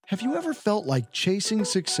Have you ever felt like chasing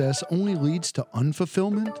success only leads to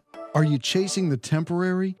unfulfillment? Are you chasing the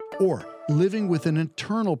temporary or living with an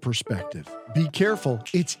eternal perspective? Be careful,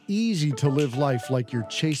 it's easy to live life like you're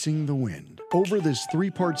chasing the wind. Over this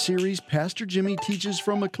 3-part series, Pastor Jimmy teaches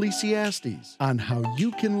from Ecclesiastes on how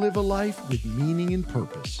you can live a life with meaning and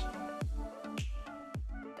purpose.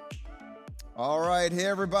 All right, hey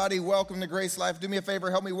everybody, welcome to GraceLife. Do me a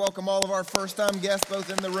favor, help me welcome all of our first-time guests, both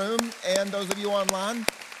in the room and those of you online.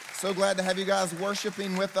 So glad to have you guys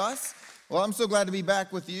worshiping with us. Well, I'm so glad to be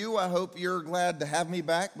back with you. I hope you're glad to have me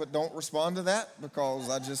back, but don't respond to that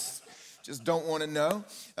because I just don't want to know.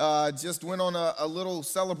 Just went on a little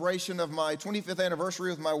celebration of my 25th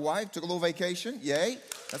anniversary with my wife. Took a little vacation. Yay.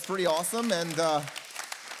 That's pretty awesome. And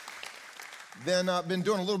then I've been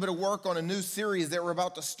doing a little bit of work on a new series that we're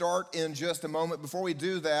about to start in just a moment. Before we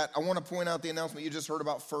do that, I want to point out the announcement you just heard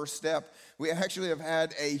about First Step. We actually have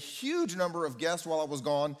had a huge number of guests while I was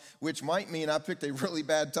gone, which might mean I picked a really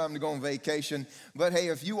bad time to go on vacation. But hey,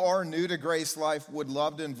 if you are new to GraceLife, would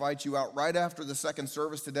love to invite you out right after the second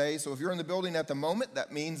service today. So if you're in the building at the moment,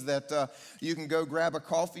 that means that you can go grab a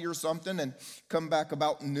coffee or something and come back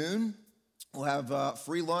about noon. We'll have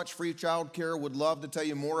free lunch, free childcare. Would love to tell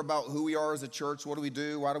you more about who we are as a church, what do we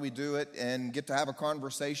do, why do we do it, and get to have a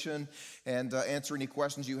conversation and answer any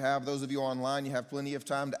questions you have. Those of you online, you have plenty of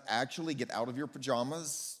time to actually get out of your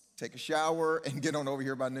pajamas, take a shower, and get on over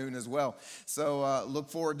here by noon as well. So look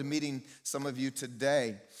forward to meeting some of you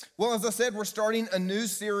today. Well, as I said, we're starting a new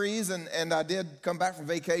series, and I did come back from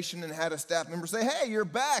vacation and had a staff member say, hey, you're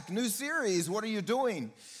back, new series, what are you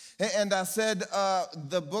doing? And I said,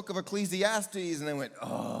 the book of Ecclesiastes, and they went,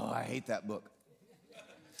 oh, I hate that book.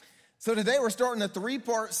 So today we're starting a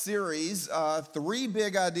 3-part series, 3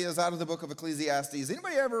 big ideas out of the book of Ecclesiastes.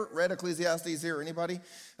 Anybody ever read Ecclesiastes here? Anybody?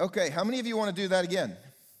 Okay, how many of you want to do that again?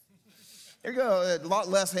 There you go, a lot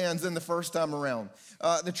less hands than the first time around.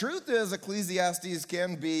 The truth is Ecclesiastes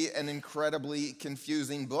can be an incredibly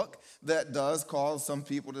confusing book that does cause some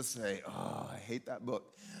people to say, oh, I hate that book.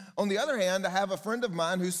 On the other hand, I have a friend of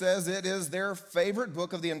mine who says it is their favorite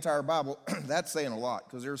book of the entire Bible. That's saying a lot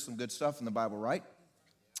because there's some good stuff in the Bible, right?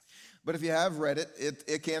 But if you have read it,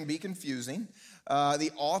 it can be confusing.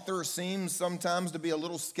 The author seems sometimes to be a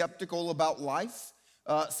little skeptical about life.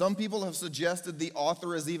 Some people have suggested the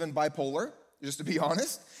author is even bipolar, just to be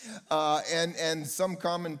honest. And some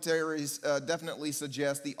commentaries definitely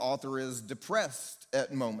suggest the author is depressed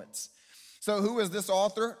at moments. So who is this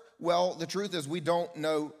author? Well, the truth is we don't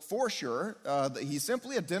know for sure. He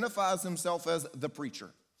simply identifies himself as the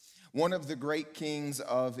preacher, one of the great kings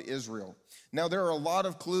of Israel. Now, there are a lot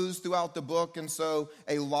of clues throughout the book, and so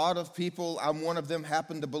a lot of people, I'm one of them,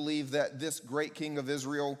 happen to believe that this great king of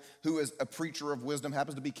Israel, who is a preacher of wisdom,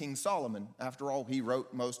 happens to be King Solomon. After all, he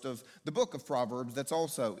wrote most of the book of Proverbs that's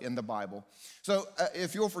also in the Bible. So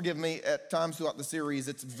if you'll forgive me, at times throughout the series,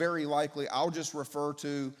 it's very likely I'll just refer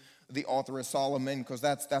to the author is Solomon, because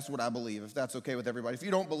that's what I believe, if that's okay with everybody. If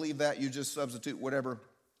you don't believe that, you just substitute whatever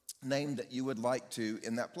name that you would like to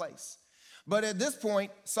in that place. But at this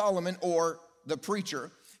point, Solomon, or the preacher,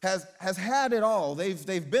 has had it all.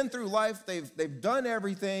 They've been through life, they've done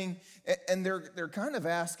everything, and they're kind of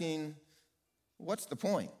asking, what's the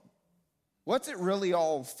point? What's it really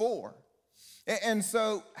all for? And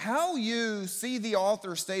so how you see the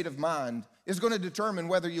author's state of mind is going to determine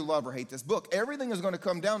whether you love or hate this book. Everything is going to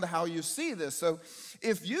come down to how you see this. So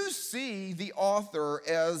if you see the author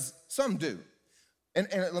as some do, and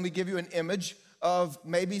let me give you an image of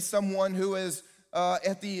maybe someone who is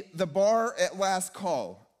at the bar at last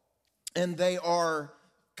call, and they are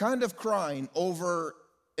kind of crying over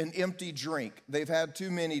an empty drink. They've had too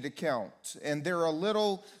many to count, and they're a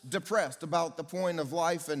little depressed about the point of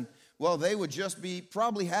life, and well, they would just be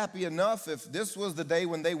probably happy enough if this was the day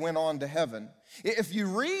when they went on to heaven. If you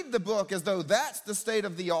read the book as though that's the state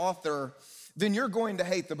of the author, then you're going to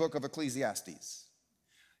hate the book of Ecclesiastes.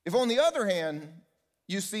 If on the other hand,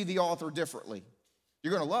 you see the author differently,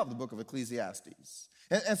 you're going to love the book of Ecclesiastes.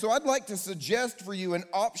 And so I'd like to suggest for you an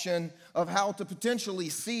option of how to potentially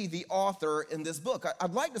see the author in this book.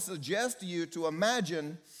 I'd like to suggest to you to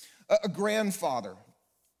imagine a grandfather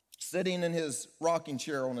sitting in his rocking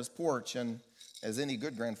chair on his porch, and as any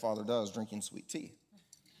good grandfather does, drinking sweet tea.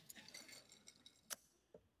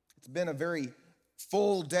 It's been a very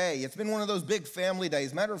full day. It's been one of those big family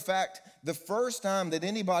days. Matter of fact, the first time that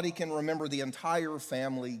anybody can remember the entire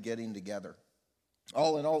family getting together.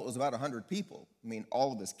 All in all, it was about 100 people. I mean,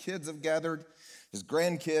 all of his kids have gathered, his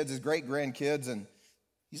grandkids, his great-grandkids, and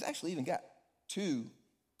he's actually even got 2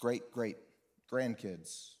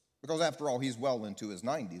 great-great-grandkids. Because after all, he's well into his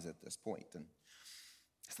 90s at this point. And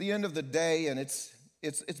it's the end of the day, and it's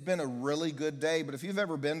it's been a really good day, but if you've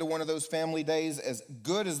ever been to one of those family days, as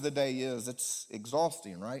good as the day is, it's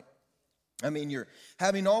exhausting, right? I mean, you're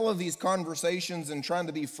having all of these conversations and trying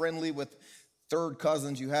to be friendly with third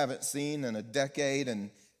cousins you haven't seen in a decade, and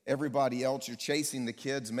everybody else. You're chasing the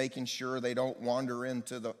kids, making sure they don't wander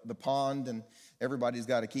into the pond, and everybody's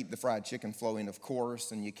got to keep the fried chicken flowing, of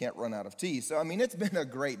course, and you can't run out of tea. So, I mean, it's been a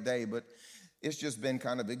great day, but it's just been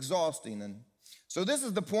kind of exhausting. And so this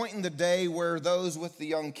is the point in the day where those with the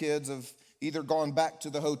young kids have either gone back to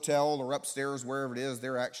the hotel or upstairs, wherever it is,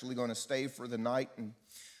 they're actually going to stay for the night. And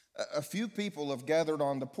a few people have gathered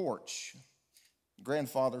on the porch.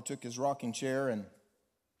 Grandfather took his rocking chair, and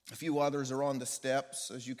a few others are on the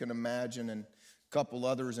steps, as you can imagine, and a couple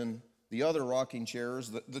others in the other rocking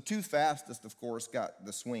chairs. The two fastest, of course, got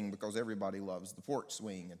the swing because everybody loves the porch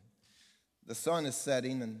swing. And the sun is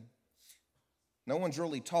setting, and no one's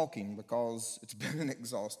really talking because it's been an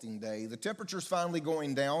exhausting day. The temperature's finally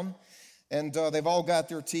going down, and they've all got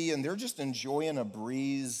their tea, and they're just enjoying a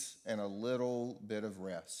breeze and a little bit of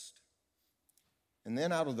rest. And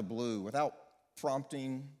then out of the blue, without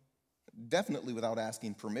prompting, definitely without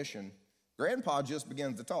asking permission, Grandpa just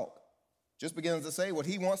begins to talk. Just begins to say what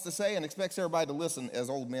he wants to say and expects everybody to listen, as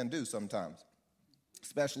old men do sometimes,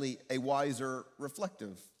 especially a wiser,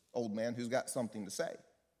 reflective old man who's got something to say.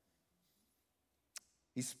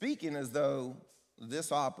 He's speaking as though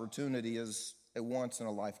this opportunity is a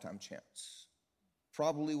once-in-a-lifetime chance.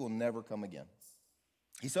 Probably will never come again.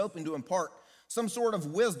 He's hoping to impart some sort of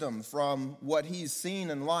wisdom from what he's seen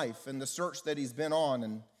in life and the search that he's been on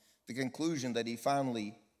and the conclusion that he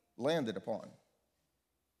finally landed upon.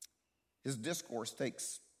 His discourse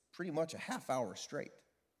takes pretty much a half hour straight.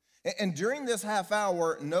 And during this half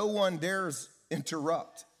hour, no one dares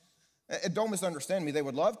interrupt. Don't misunderstand me. They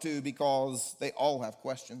would love to because they all have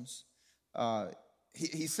questions.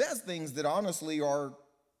 He says things that honestly are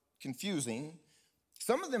confusing.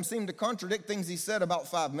 Some of them seem to contradict things he said about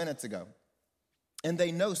 5 minutes ago. And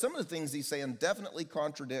they know some of the things he's saying definitely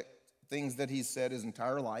contradict things that he's said his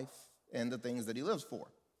entire life and the things that he lives for.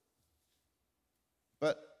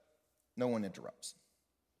 But no one interrupts.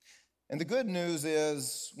 And the good news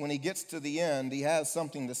is when he gets to the end, he has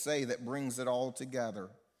something to say that brings it all together.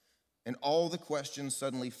 And all the questions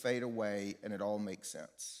suddenly fade away and it all makes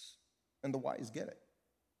sense. And the wise get it.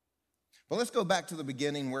 But let's go back to the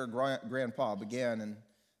beginning where Grandpa began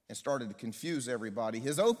and started to confuse everybody.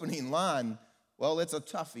 His opening line, well, it's a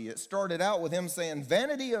toughie. It started out with him saying,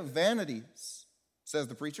 "Vanity of vanities," says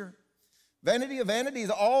the preacher. "Vanity of vanities,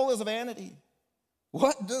 all is vanity.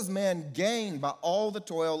 What does man gain by all the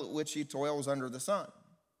toil at which he toils under the sun?"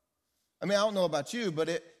 I mean, I don't know about you, but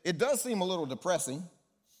it does seem a little depressing.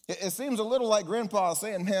 It seems a little like Grandpa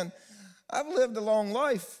saying, man, I've lived a long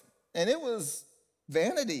life, and it was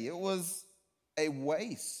vanity. It was a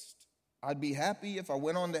waste. I'd be happy if I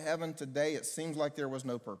went on to heaven today. It seems like there was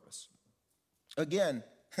no purpose. Again,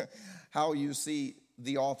 how you see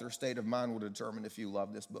the author's state of mind will determine if you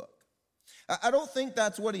love this book. I don't think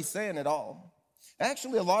that's what he's saying at all.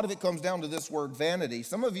 Actually, a lot of it comes down to this word vanity.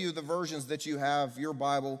 Some of you, the versions that you have, your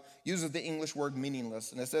Bible, uses the English word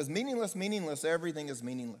meaningless. And it says, meaningless, meaningless, everything is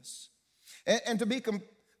meaningless. And to be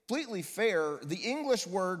completely fair, the English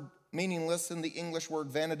word meaningless and the English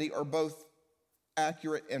word vanity are both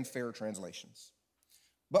accurate and fair translations.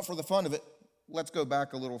 But for the fun of it, let's go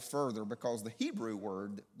back a little further because the Hebrew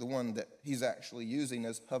word, the one that he's actually using,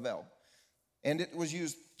 is havel. And it was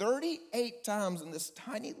used 38 times in this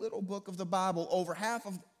tiny little book of the Bible, over half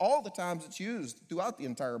of all the times it's used throughout the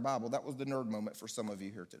entire Bible. That was the nerd moment for some of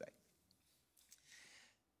you here today.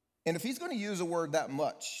 And if he's going to use a word that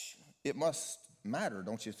much, it must matter,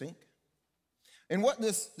 don't you think? And what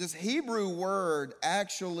this Hebrew word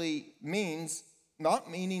actually means,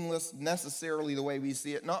 not meaningless necessarily the way we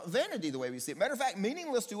see it, not vanity the way we see it. Matter of fact,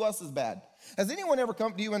 meaningless to us is bad. Has anyone ever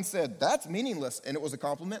come to you and said, that's meaningless, and it was a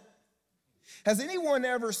compliment? Has anyone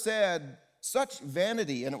ever said such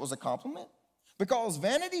vanity and it was a compliment? Because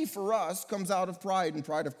vanity for us comes out of pride, and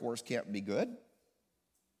pride, of course, can't be good.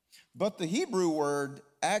 But the Hebrew word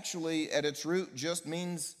actually at its root just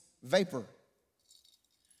means vapor.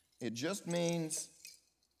 It just means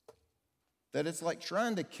that it's like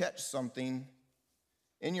trying to catch something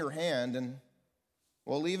in your hand, and,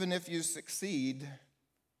 well, even if you succeed,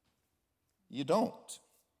 you don't.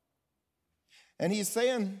 And he's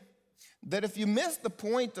saying that if you miss the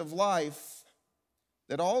point of life,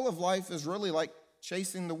 that all of life is really like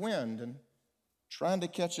chasing the wind and trying to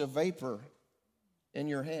catch a vapor in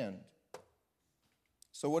your hand.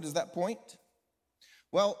 So what is that point?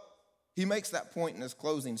 Well, he makes that point in his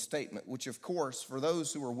closing statement, which of course, for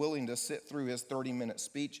those who are willing to sit through his 30-minute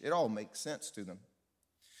speech, it all makes sense to them.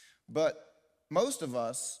 But most of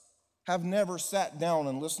us have never sat down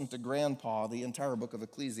and listened to Grandpa, the entire book of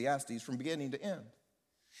Ecclesiastes, from beginning to end.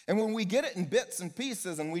 And when we get it in bits and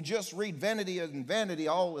pieces and we just read vanity and vanity,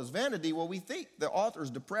 all is vanity, well, we think the author's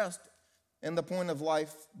depressed and the point of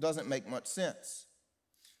life doesn't make much sense.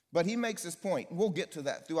 But he makes his point. We'll get to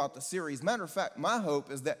that throughout the series. Matter of fact, my hope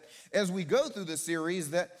is that as we go through the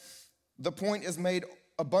series, that the point is made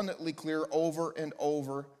abundantly clear over and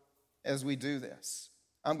over as we do this.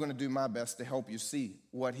 I'm going to do my best to help you see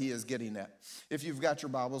what he is getting at. If you've got your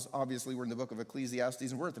Bibles, obviously we're in the book of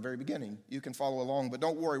Ecclesiastes, and we're at the very beginning. You can follow along, but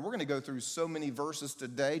don't worry. We're going to go through so many verses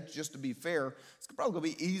today, just to be fair. It's probably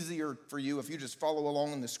going to be easier for you if you just follow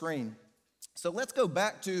along on the screen. So let's go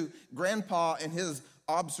back to Grandpa and his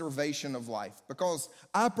observation of life, because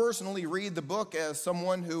I personally read the book as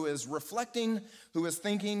someone who is reflecting, who is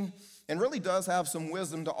thinking, and really does have some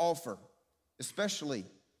wisdom to offer, especially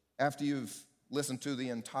after you've listened to the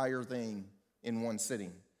entire thing in one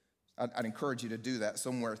sitting. I'd encourage you to do that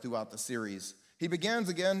somewhere throughout the series. He begins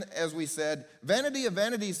again, as we said, vanity of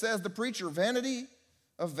vanities, says the preacher, vanity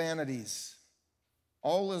of vanities.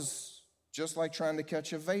 All is just like trying to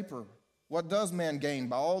catch a vapor. What does man gain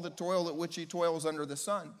by all the toil at which he toils under the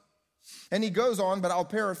sun? And he goes on, but I'll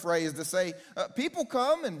paraphrase to say, people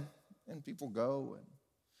come and people go. And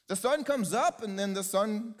the sun comes up and then the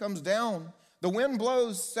sun comes down. The wind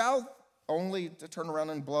blows south only to turn around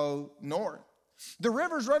and blow north. The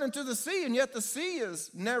rivers run into the sea, and yet the sea is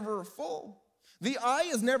never full. The eye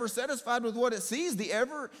is never satisfied with what it sees. The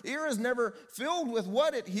ear is never filled with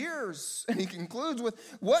what it hears. And he concludes with,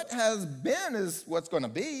 what has been is what's going to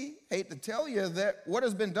be. Hate to tell you that what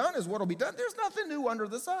has been done is what will be done. There's nothing new under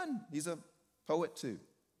the sun. He's a poet too.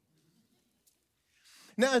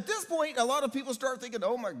 Now, at this point, a lot of people start thinking,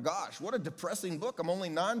 oh my gosh, what a depressing book. I'm only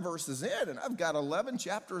 9 verses in, and I've got 11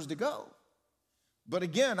 chapters to go. But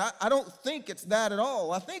again, I don't think it's that at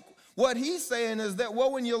all. I think what he's saying is that,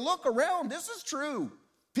 well, when you look around, this is true.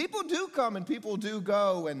 People do come and people do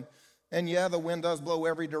go, and yeah, the wind does blow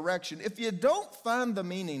every direction. If you don't find the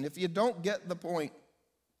meaning, if you don't get the point,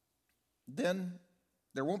 then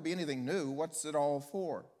there won't be anything new. What's it all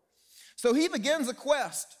for? So he begins a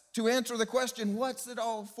quest to answer the question, what's it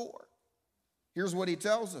all for? Here's what he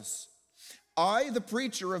tells us. I, the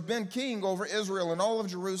preacher, have been king over Israel and all of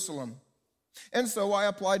Jerusalem. And so I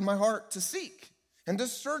applied my heart to seek and to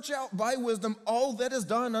search out by wisdom all that is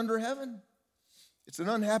done under heaven. It's an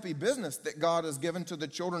unhappy business that God has given to the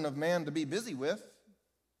children of man to be busy with.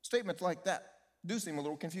 Statements like that do seem a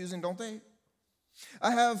little confusing, don't they?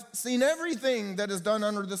 I have seen everything that is done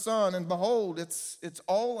under the sun, and behold, it's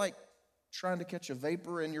all like trying to catch a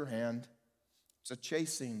vapor in your hand. It's a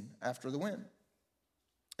chasing after the wind.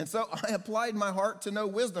 And so I applied my heart to know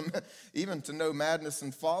wisdom, even to know madness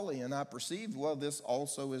and folly, and I perceived, well, this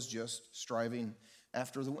also is just striving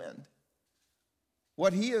after the wind.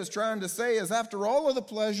 What he is trying to say is, after all of the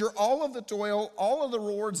pleasure, all of the toil, all of the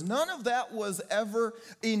rewards, none of that was ever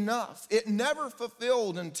enough. It never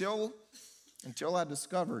fulfilled until I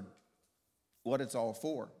discovered what it's all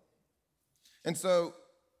for. And so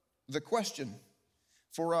the question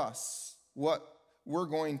for us, what we're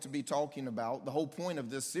going to be talking about, the whole point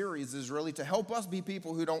of this series is really to help us be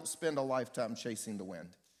people who don't spend a lifetime chasing the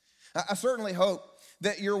wind. I certainly hope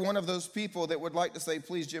that you're one of those people that would like to say,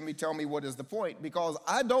 please, Jimmy, tell me what is the point, because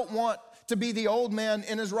I don't want to be the old man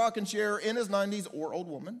in his rocking chair in his 90s, or old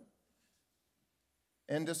woman,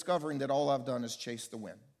 and discovering that all I've done is chase the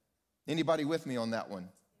wind. Anybody with me on that one?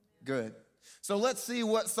 Good. So let's see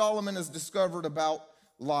what Solomon has discovered about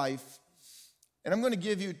life. And I'm going to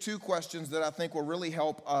give you 2 questions that I think will really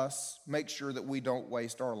help us make sure that we don't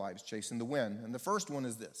waste our lives chasing the wind. And the first one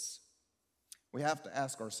is this. We have to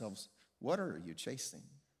ask ourselves, what are you chasing?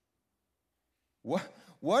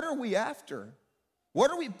 What are we after? What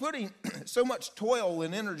are we putting so much toil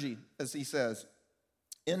and energy, as he says,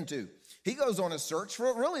 into? He goes on a search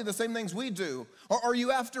for really the same things we do. Are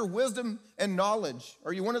you after wisdom and knowledge?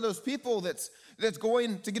 Are you one of those people that's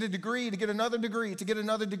going to get a degree, to get another degree, to get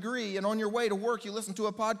another degree, and on your way to work you listen to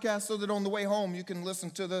a podcast so that on the way home you can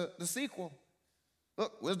listen to the sequel?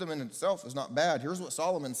 Look, wisdom in itself is not bad. Here's what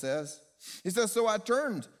Solomon says. He says, so I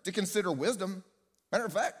turned to consider wisdom. Matter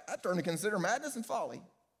of fact, I turned to consider madness and folly.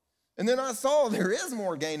 And then I saw there is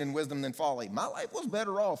more gain in wisdom than folly. My life was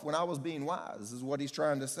better off when I was being wise, is what he's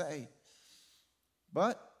trying to say.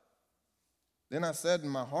 But then I said in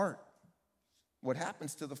my heart, what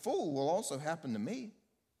happens to the fool will also happen to me.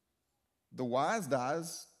 The wise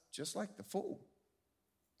dies just like the fool.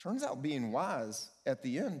 Turns out being wise at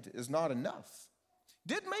the end is not enough.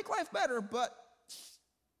 Did make life better, but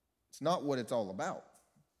it's not what it's all about.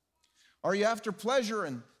 Are you after pleasure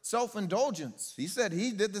and self-indulgence. He said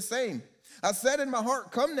he did the same. I said in my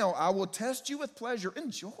heart, come now, I will test you with pleasure.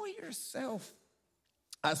 Enjoy yourself.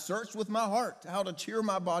 I searched with my heart how to cheer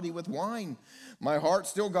my body with wine. My heart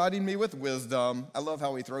still guiding me with wisdom. I love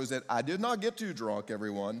how he throws it. I did not get too drunk,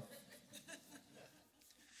 everyone.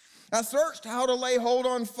 I searched how to lay hold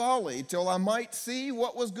on folly till I might see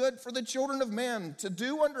what was good for the children of men to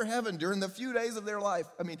do under heaven during the few days of their life.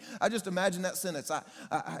 I mean, I just imagine that sentence.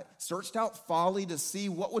 I searched out folly to see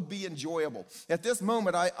what would be enjoyable. At this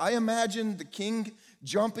moment, I imagine the king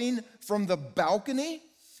jumping from the balcony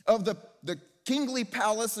of the kingly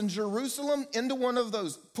palace in Jerusalem into one of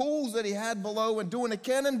those pools that he had below and doing a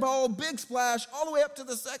cannonball, big splash, all the way up to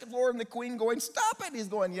the second floor, and the queen going, stop it. He's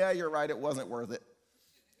going, yeah, you're right, it wasn't worth it.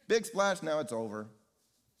 Big splash, now it's over.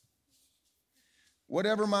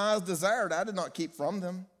 Whatever my eyes desired, I did not keep from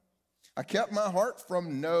them. I kept my heart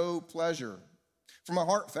from no pleasure. For my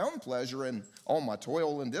heart found pleasure in all my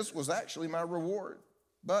toil, and this was actually my reward.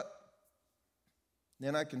 But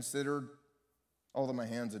then I considered all that my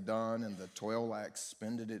hands had done and the toil I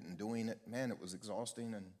expended it in doing it. Man, it was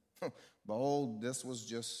exhausting, and behold, this was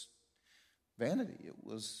just vanity. It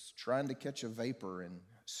was trying to catch a vapor and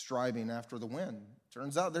striving after the wind.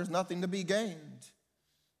 Turns out there's nothing to be gained.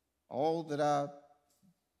 All that I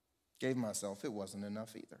gave myself, it wasn't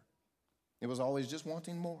enough either. It was always just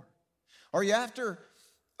wanting more. Are you after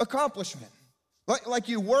accomplishment? Like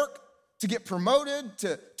you work to get promoted,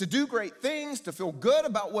 to do great things, to feel good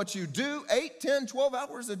about what you do, 8, 10, 12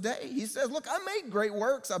 hours a day. He says, look, I made great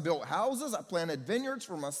works. I built houses. I planted vineyards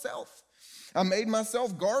for myself. I made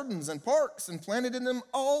myself gardens and parks and planted in them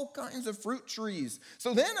all kinds of fruit trees.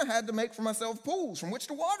 So then I had to make for myself pools from which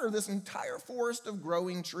to water this entire forest of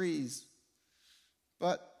growing trees.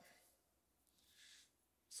 But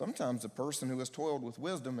sometimes a person who has toiled with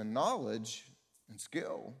wisdom and knowledge and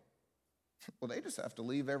skill, well, they just have to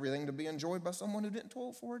leave everything to be enjoyed by someone who didn't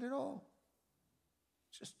toil for it at all.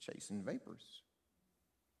 Just chasing vapors.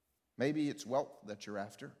 Maybe it's wealth that you're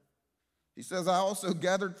after. He says, I also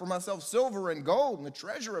gathered for myself silver and gold and the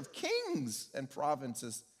treasure of kings and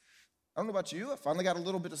provinces. I don't know about you. I finally got a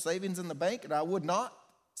little bit of savings in the bank, and I would not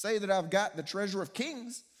say that I've got the treasure of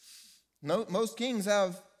kings. No, most kings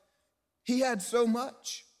have. He had so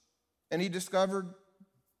much, and he discovered,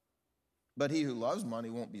 but he who loves money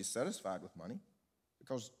won't be satisfied with money,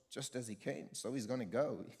 because just as he came, so he's going to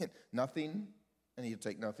go. Nothing, and he'll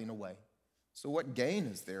take nothing away. So what gain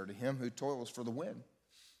is there to him who toils for the wind?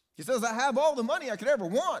 He says, I have all the money I could ever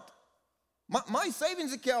want. My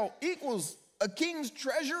savings account equals a king's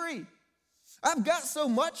treasury. I've got so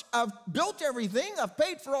much. I've built everything. I've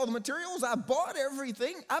paid for all the materials. I bought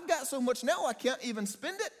everything. I've got so much now I can't even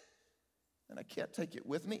spend it, and I can't take it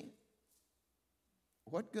with me.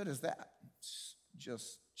 What good is that? It's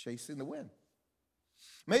just chasing the wind.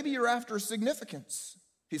 Maybe you're after significance.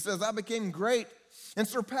 He says, I became great and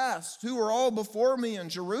surpassed who were all before me in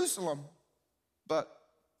Jerusalem. But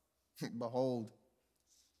behold,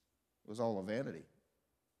 it was all a vanity,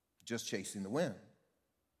 just chasing the wind.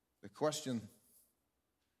 The question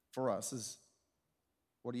for us is,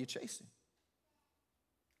 what are you chasing?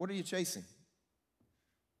 What are you chasing?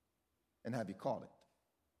 And have you caught it?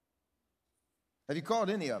 Have you caught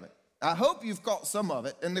any of it? I hope you've caught some of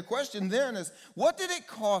it. And the question then is, what did it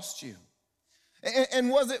cost you? And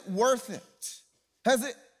was it worth it?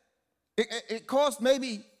 Has it cost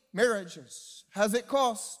maybe marriages? Has it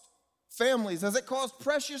cost families? Has it cost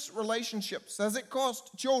precious relationships? Has it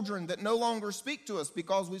cost children that no longer speak to us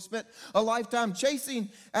because we spent a lifetime chasing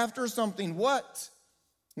after something? What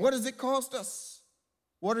does it cost us?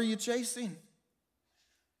 What are you chasing?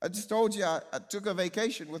 I just told you I took a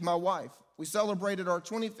vacation with my wife. We celebrated our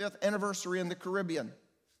 25th anniversary in the Caribbean.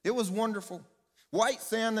 It was wonderful. White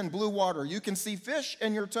sand and blue water. You can see fish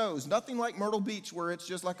in your toes. Nothing like Myrtle Beach where it's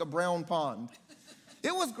just like a brown pond.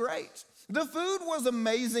 It was great. The food was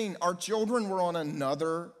amazing. Our children were on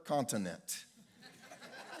another continent.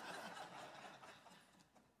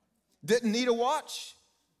 Didn't need a watch.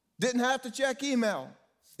 Didn't have to check email.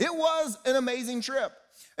 It was an amazing trip.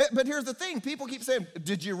 But here's the thing. People keep saying,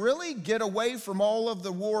 did you really get away from all of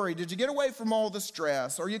the worry? Did you get away from all the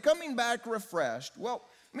stress? Are you coming back refreshed? Well,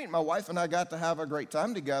 my wife and I got to have a great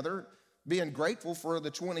time together, being grateful for the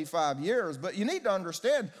 25 years. But you need to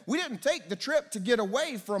understand, we didn't take the trip to get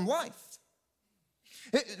away from life.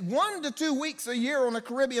 1 to 2 weeks a year on a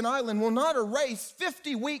Caribbean island will not erase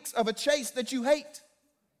 50 weeks of a chase that you hate.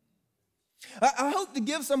 I hope to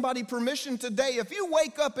give somebody permission today. If you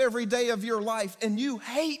wake up every day of your life and you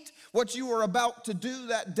hate what you are about to do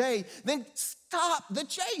that day, then stop the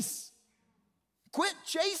chase. Quit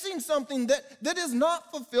chasing something that is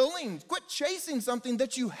not fulfilling. Quit chasing something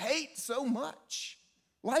that you hate so much.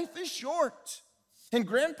 Life is short. And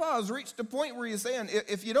Grandpa has reached a point where he's saying,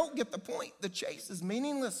 if you don't get the point, the chase is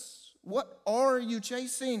meaningless. What are you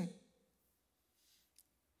chasing?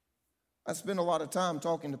 I spend a lot of time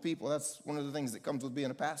talking to people. That's one of the things that comes with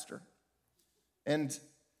being a pastor. And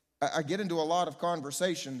I get into a lot of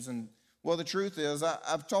conversations. And, well, the truth is,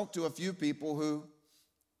 I've talked to a few people who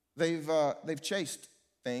they've chased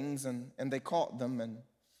things and they caught them and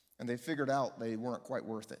they figured out they weren't quite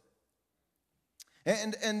worth it.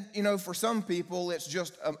 And you know, for some people, it's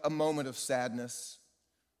just a moment of sadness.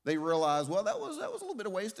 They realize, well, that was a little bit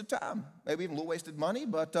of wasted time, maybe even a little wasted money,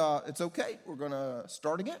 but it's okay. We're going to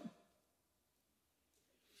start again.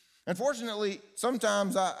 Unfortunately,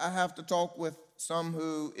 sometimes I have to talk with some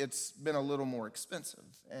who it's been a little more expensive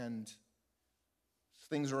and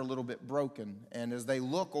things are a little bit broken. And as they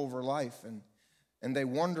look over life and they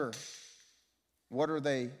wonder, what are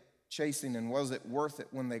they chasing and was it worth it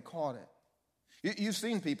when they caught it? You've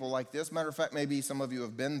seen people like this. Matter of fact, maybe some of you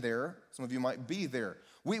have been there. Some of you might be there.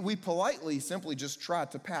 We politely simply just try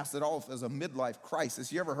to pass it off as a midlife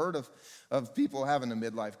crisis. You ever heard of people having a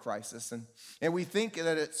midlife crisis? And we think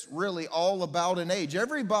that it's really all about an age.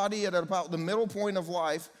 Everybody at about the middle point of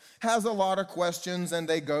life has a lot of questions and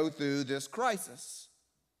they go through this crisis.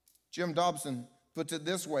 Jim Dobson puts it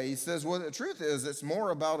this way. He says, well, the truth is it's more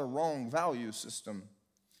about a wrong value system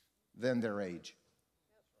than their age.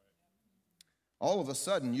 All of a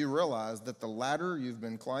sudden, you realize that the ladder you've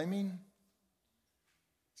been climbing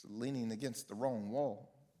is leaning against the wrong wall.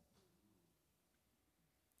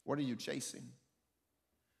 What are you chasing?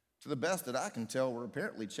 To the best that I can tell, we're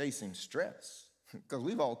apparently chasing stress because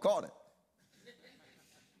we've all caught it.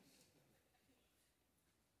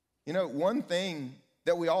 You know, one thing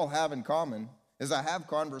that we all have in common is I have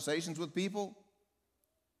conversations with people,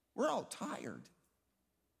 we're all tired.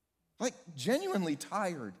 Like, genuinely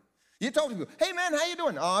tired. You talk to people, hey man, how you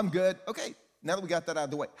doing? Oh, I'm good. Okay, now that we got that out of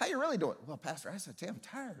the way, how you really doing? Well, Pastor, I said, I'm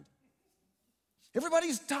tired.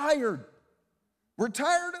 Everybody's tired. We're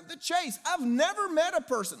tired of the chase. I've never met a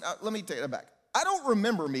person. Let me take that back. I don't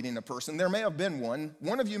remember meeting a person. There may have been one.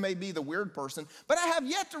 One of you may be the weird person, but I have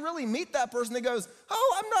yet to really meet that person that goes,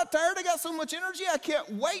 oh, I'm not tired. I got so much energy. I can't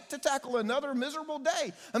wait to tackle another miserable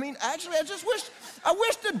day. I mean, actually, I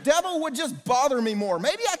wish the devil would just bother me more.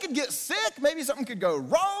 Maybe I could get sick. Maybe something could go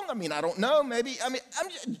wrong. I mean, I don't know.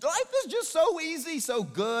 Life is just so easy, so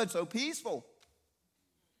good, so peaceful.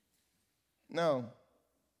 No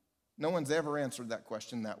one's ever answered that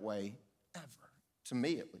question that way, ever, to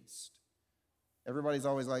me at least. Everybody's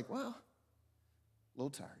always like, well, a little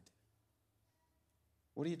tired.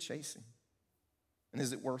 What are you chasing? And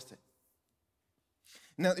is it worth it?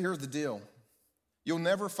 Now, here's the deal. You'll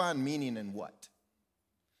never find meaning in what?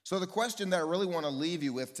 So the question that I really want to leave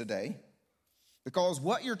you with today, because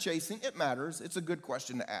what you're chasing, it matters. It's a good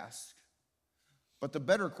question to ask. But the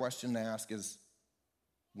better question to ask is,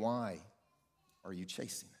 why are you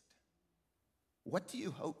chasing it? What do you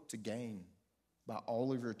hope to gain by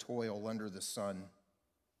all of your toil under the sun?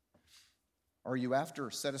 Are you after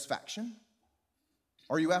satisfaction?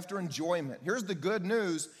 Are you after enjoyment? Here's the good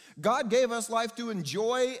news. God gave us life to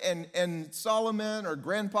enjoy, and Solomon or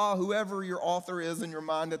Grandpa, whoever your author is in your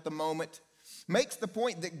mind at the moment, makes the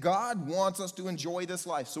point that God wants us to enjoy this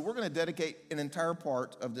life. So we're going to dedicate an entire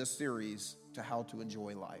part of this series to how to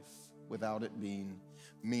enjoy life without it being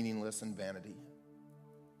meaningless and vanity.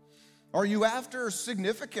 Are you after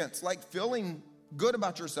significance, like feeling good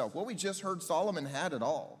about yourself? Well, we just heard Solomon had it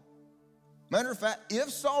all. Matter of fact, if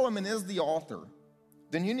Solomon is the author,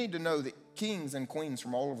 then you need to know that kings and queens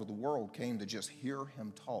from all over the world came to just hear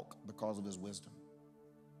him talk because of his wisdom.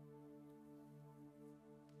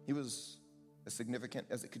 He was as significant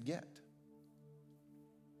as it could get.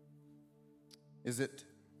 Is it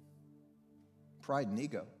pride and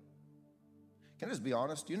ego? Can I just be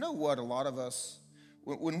honest? You know what a lot of us,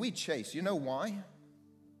 when we chase, you know why?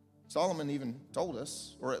 Solomon even told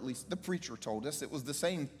us, or at least the preacher told us, it was the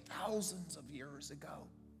same thousands of years ago.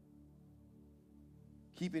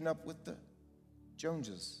 Keeping up with the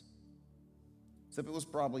Joneses. Except it was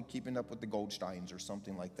probably keeping up with the Goldsteins or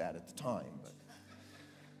something like that at the time. But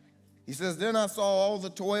he says, then I saw all the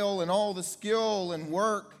toil and all the skill and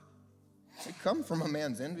work. It come from a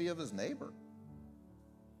man's envy of his neighbor.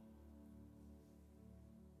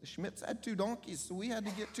 The Schmidts had 2 donkeys, so we had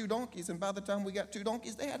to get 2 donkeys. And by the time we got 2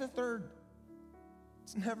 donkeys, they had a 3rd.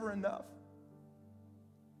 It's never enough.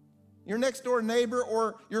 Your next door neighbor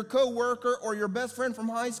or your coworker or your best friend from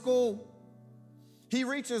high school, he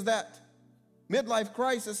reaches that midlife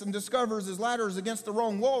crisis and discovers his ladder is against the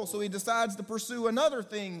wrong wall, so he decides to pursue another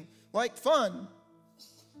thing like fun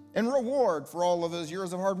and reward for all of his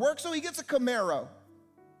years of hard work, so he gets a Camaro.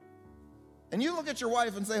 And you look at your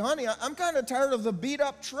wife and say, honey, I'm kind of tired of the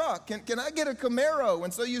beat-up truck. Can I get a Camaro?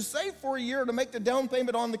 And so you save for a year to make the down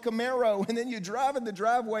payment on the Camaro, and then you drive in the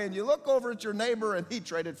driveway and you look over at your neighbor and he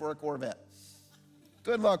traded for a Corvette.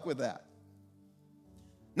 Good luck with that.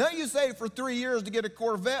 Now you save for 3 years to get a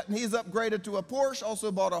Corvette, and he's upgraded to a Porsche,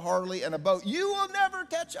 also bought a Harley and a boat. You will never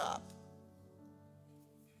catch up.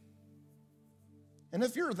 And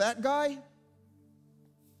if you're that guy,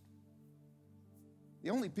 the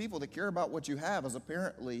only people that care about what you have is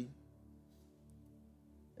apparently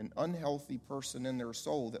an unhealthy person in their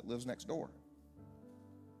soul that lives next door.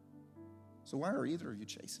 So why are either of you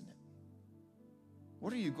chasing it?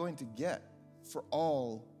 What are you going to get for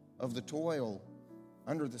all of the toil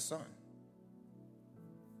under the sun?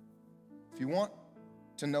 If you want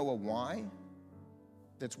to know a why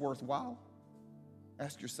that's worthwhile,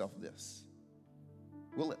 ask yourself this: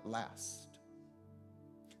 will it last?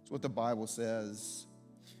 It's what the Bible says.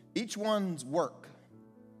 Each one's work,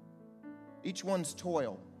 each one's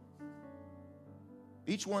toil,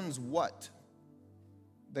 each one's what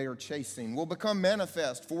they are chasing will become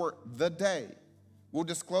manifest, for the day will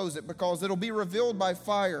disclose it, because it'll be revealed by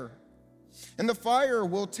fire. And the fire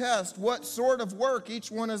will test what sort of work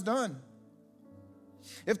each one has done.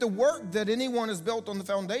 If the work that anyone has built on the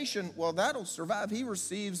foundation, well, that'll survive. He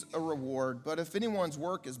receives a reward. But if anyone's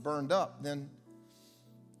work is burned up, then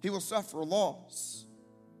he will suffer loss.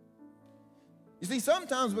 You see,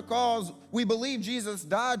 sometimes because we believe Jesus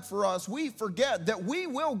died for us, we forget that we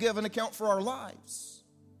will give an account for our lives.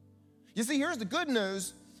 You see, here's the good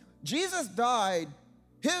news. Jesus died.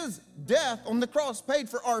 His death on the cross paid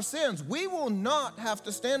for our sins. We will not have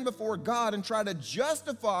to stand before God and try to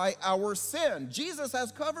justify our sin. Jesus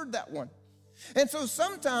has covered that one. And so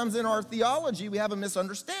sometimes in our theology, we have a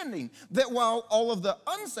misunderstanding that while all of the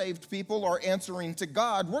unsaved people are answering to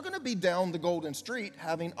God, we're going to be down the Golden Street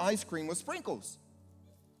having ice cream with sprinkles.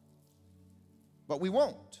 But we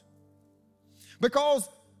won't. Because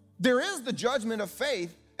there is the judgment of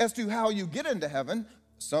faith as to how you get into heaven.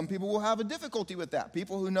 Some people will have a difficulty with that.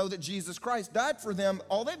 People who know that Jesus Christ died for them,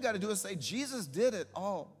 all they've got to do is say, Jesus did it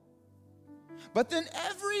all. But then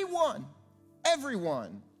everyone,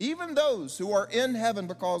 even those who are in heaven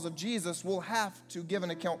because of Jesus, will have to give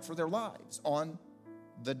an account for their lives on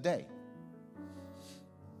the day.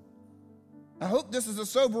 I hope this is a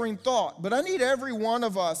sobering thought, but I need every one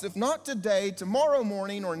of us, if not today, tomorrow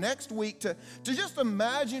morning, or next week, to just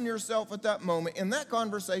imagine yourself at that moment in that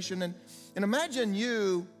conversation, and imagine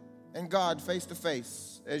you and God face to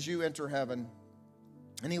face as you enter heaven.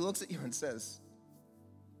 And he looks at you and says,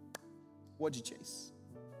 what'd you chase?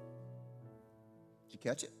 Did you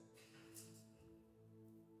catch it?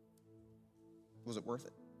 Was it worth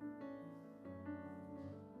it?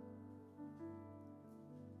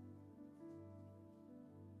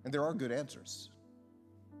 And there are good answers.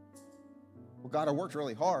 Well, God, I worked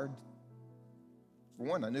really hard. For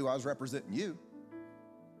one, I knew I was representing you.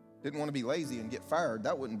 Didn't want to be lazy and get fired.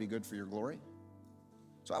 That wouldn't be good for your glory.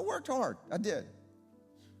 So I worked hard. I did.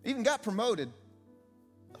 Even got promoted.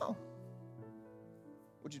 Oh.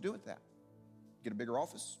 What'd you do with that? Get a bigger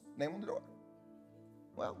office? Name on the door?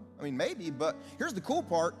 Well, I mean, maybe, but here's the cool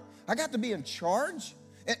part. I got to be in charge.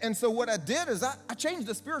 And so what I did is I changed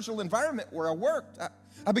the spiritual environment where I worked.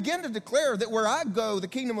 I began to declare that where I go, the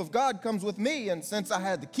kingdom of God comes with me. And since I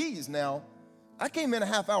had the keys now, I came in a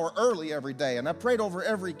half hour early every day, and I prayed over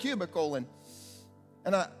every cubicle, and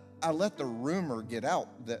I let the rumor get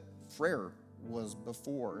out that prayer was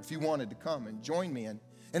before, if you wanted to come and join me. And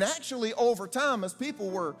actually, over time, as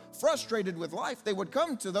people were frustrated with life, they would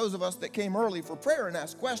come to those of us that came early for prayer and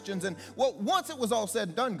ask questions. And well, once it was all said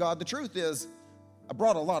and done, God, the truth is, I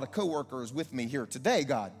brought a lot of coworkers with me here today,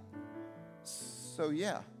 God. So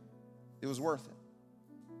yeah, it was worth it.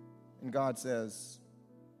 And God says,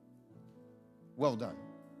 well done,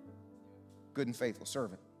 good and faithful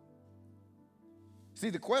servant. See,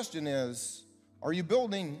 the question is, are you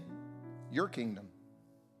building your kingdom?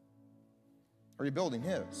 Are you building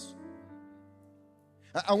his?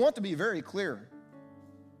 I want to be very clear.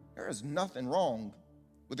 There is nothing wrong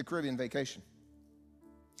with the Caribbean vacation.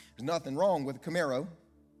 There's nothing wrong with a Camaro.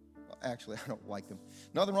 Well, actually, I don't like them.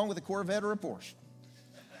 Nothing wrong with a Corvette or a Porsche.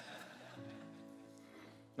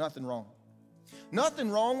 Nothing wrong. Nothing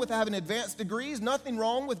wrong with having advanced degrees. Nothing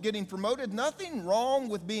wrong with getting promoted. Nothing wrong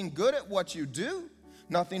with being good at what you do.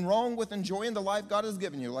 Nothing wrong with enjoying the life God has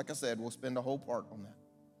given you. Like I said, we'll spend a whole part on that.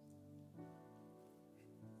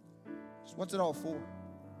 So what's it all for?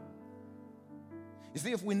 You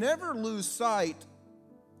see, if we never lose sight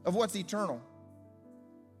of what's eternal,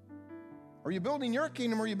 are you building your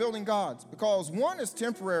kingdom or are you building God's? Because one is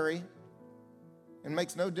temporary and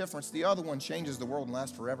makes no difference. The other one changes the world and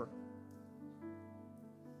lasts forever.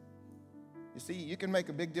 You see, you can make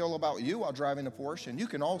a big deal about you while driving a Porsche, and you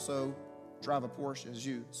can also drive a Porsche as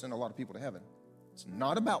you send a lot of people to heaven. It's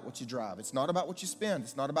not about what you drive. It's not about what you spend.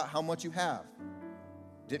 It's not about how much you have.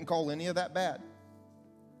 Didn't call any of that bad,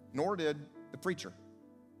 nor did the preacher.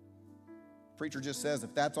 The preacher just says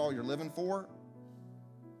if that's all you're living for,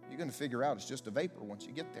 you're going to figure out it's just a vapor once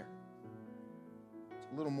you get there. It's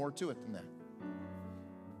a little more to it than that.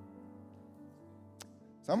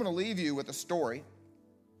 So I'm going to leave you with a story.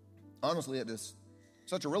 Honestly, it is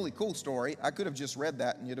such a really cool story. I could have just read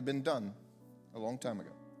that and you'd have been done a long time ago.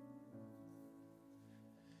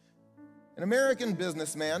 An American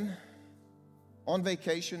businessman on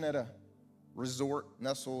vacation at a resort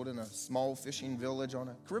nestled in a small fishing village on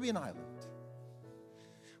a Caribbean island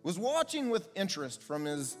was watching with interest from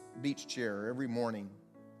his beach chair every morning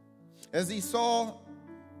as he saw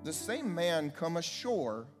the same man come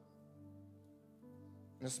ashore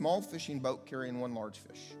in a small fishing boat carrying one large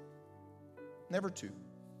fish. Never two,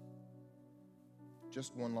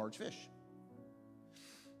 just one large fish.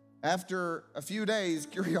 After a few days,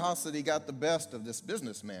 curiosity got the best of this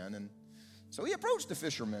businessman, and so he approached the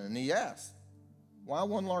fisherman and he asked, "Why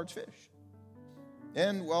one large fish?"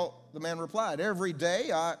 And, well, the man replied, "Every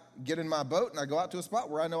day I get in my boat and I go out to a spot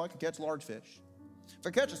where I know I can catch large fish. If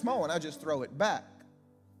I catch a small one, I just throw it back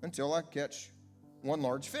until I catch one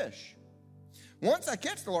large fish. Once I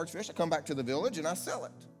catch the large fish, I come back to the village and I sell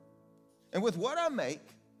it. And with what I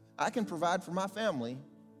make, I can provide for my family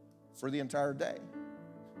for the entire day.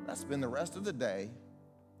 I spend the rest of the day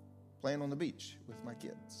playing on the beach with my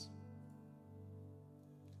kids."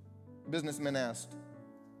 The businessman asked,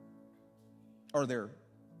 "Are there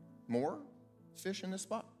more fish in this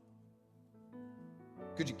spot?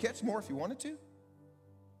 Could you catch more if you wanted to?"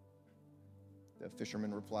 The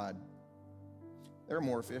fisherman replied, "There are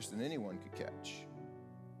more fish than anyone could catch.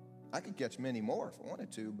 I could catch many more if I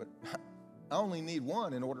wanted to, but I only need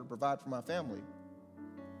one in order to provide for my family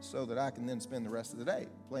so that I can then spend the rest of the day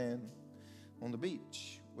playing on the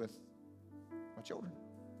beach with my children."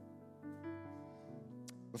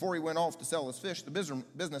 Before he went off to sell his fish, the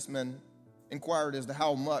businessman inquired as to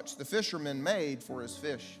how much the fisherman made for his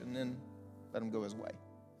fish and then let him go his way.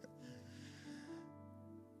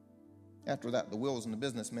 After that, the wheels in the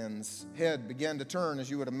businessman's head began to turn, as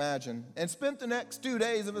you would imagine, and spent the next 2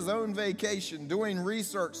 days of his own vacation doing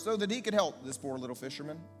research so that he could help this poor little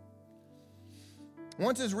fisherman.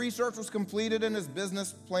 Once his research was completed and his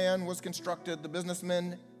business plan was constructed, the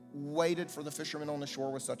businessman waited for the fisherman on the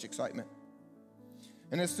shore with such excitement.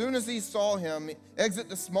 And as soon as he saw him exit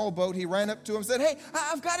the small boat, he ran up to him and said, "Hey,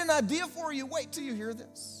 I've got an idea for you. Wait till you hear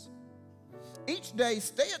this. Each day,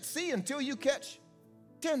 stay at sea until you catch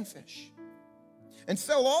 10 fish. And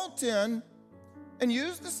sell all 10 and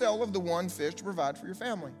use the sale of the one fish to provide for your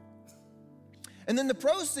family. And then the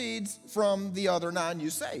proceeds from the other 9 you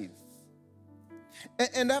save.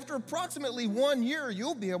 And after approximately 1 year,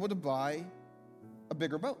 you'll be able to buy a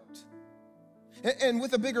bigger boat. And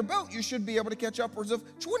with a bigger boat, you should be able to catch upwards of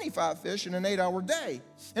 25 fish in an 8-hour day.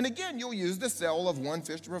 And again, you'll use the sale of one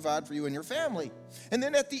fish to provide for you and your family. And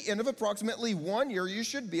then at the end of approximately 1 year, you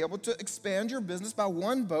should be able to expand your business by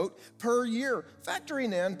 1 boat per year,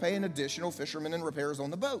 factoring in paying additional fishermen and repairs on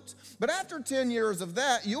the boats. But after 10 years of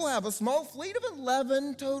that, you'll have a small fleet of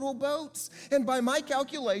 11 total boats. And by my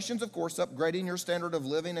calculations, of course, upgrading your standard of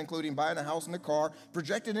living, including buying a house and a car,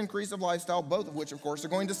 projected increase of lifestyle, both of which, of course, are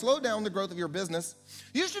going to slow down the growth of your business,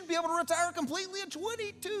 you should be able to retire completely in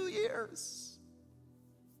 22 years.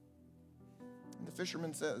 And the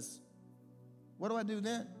fisherman says, "What do I do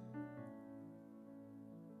then?"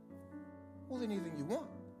 "Well, anything you want.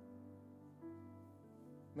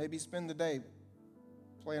 Maybe spend the day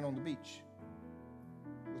playing on the beach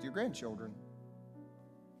with your grandchildren,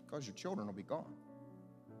 because your children will be gone."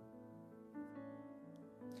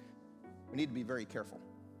 We need to be very careful.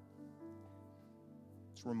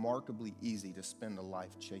 It's remarkably easy to spend a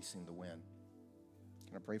life chasing the wind.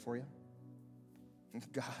 Can I pray for you?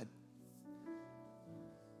 God,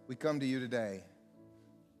 we come to you today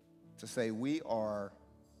to say we are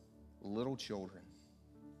little children.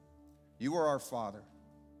 You are our Father.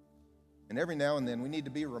 And every now and then we need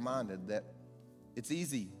to be reminded that it's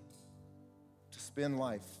easy to spend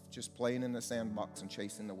life just playing in the sandbox and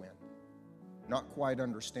chasing the wind, not quite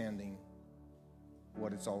understanding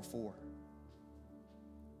what it's all for.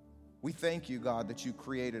 We thank you, God, that you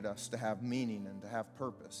created us to have meaning and to have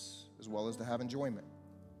purpose, as well as to have enjoyment.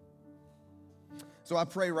 So I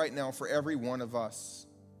pray right now for every one of us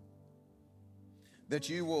that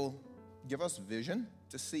you will give us vision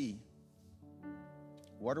to see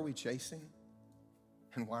what are we chasing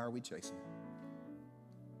and why are we chasing it?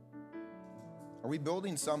 Are we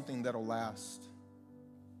building something that'll last?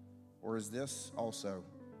 Or is this also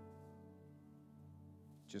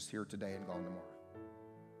just here today and gone tomorrow?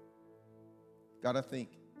 God, I think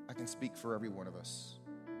I can speak for every one of us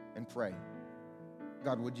and pray.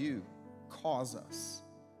 God, would you cause us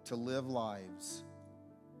to live lives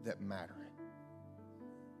that matter?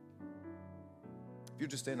 If you're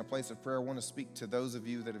just in a place of prayer, I want to speak to those of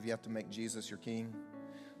you that have yet to make Jesus your King.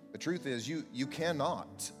 The truth is, you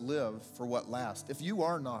cannot live for what lasts if you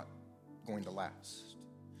are not going to last.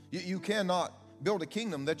 You cannot build a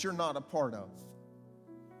kingdom that you're not a part of.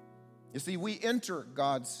 You see, we enter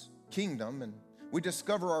God's kingdom and we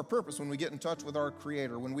discover our purpose when we get in touch with our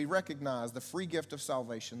Creator, when we recognize the free gift of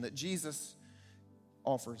salvation that Jesus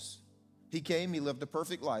offers. He came, He lived a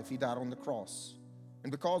perfect life, He died on the cross.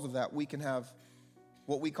 And because of that, we can have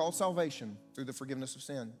what we call salvation through the forgiveness of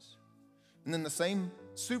sins. And then the same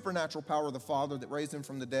supernatural power of the Father that raised Him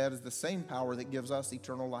from the dead is the same power that gives us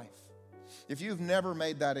eternal life. If you've never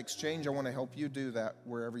made that exchange, I want to help you do that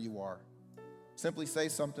wherever you are. Simply say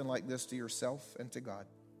something like this to yourself and to God.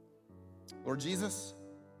 Lord Jesus,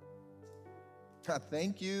 I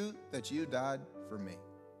thank you that you died for me.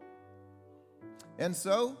 And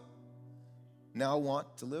so, now I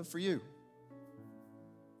want to live for you.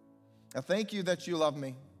 I thank you that you love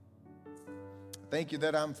me. I thank you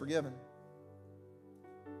that I'm forgiven.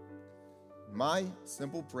 My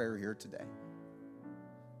simple prayer here today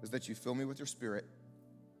is that you fill me with your Spirit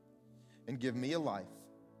and give me a life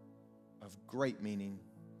of great meaning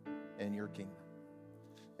in your kingdom.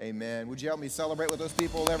 Amen. Would you help me celebrate with those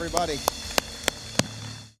people, everybody?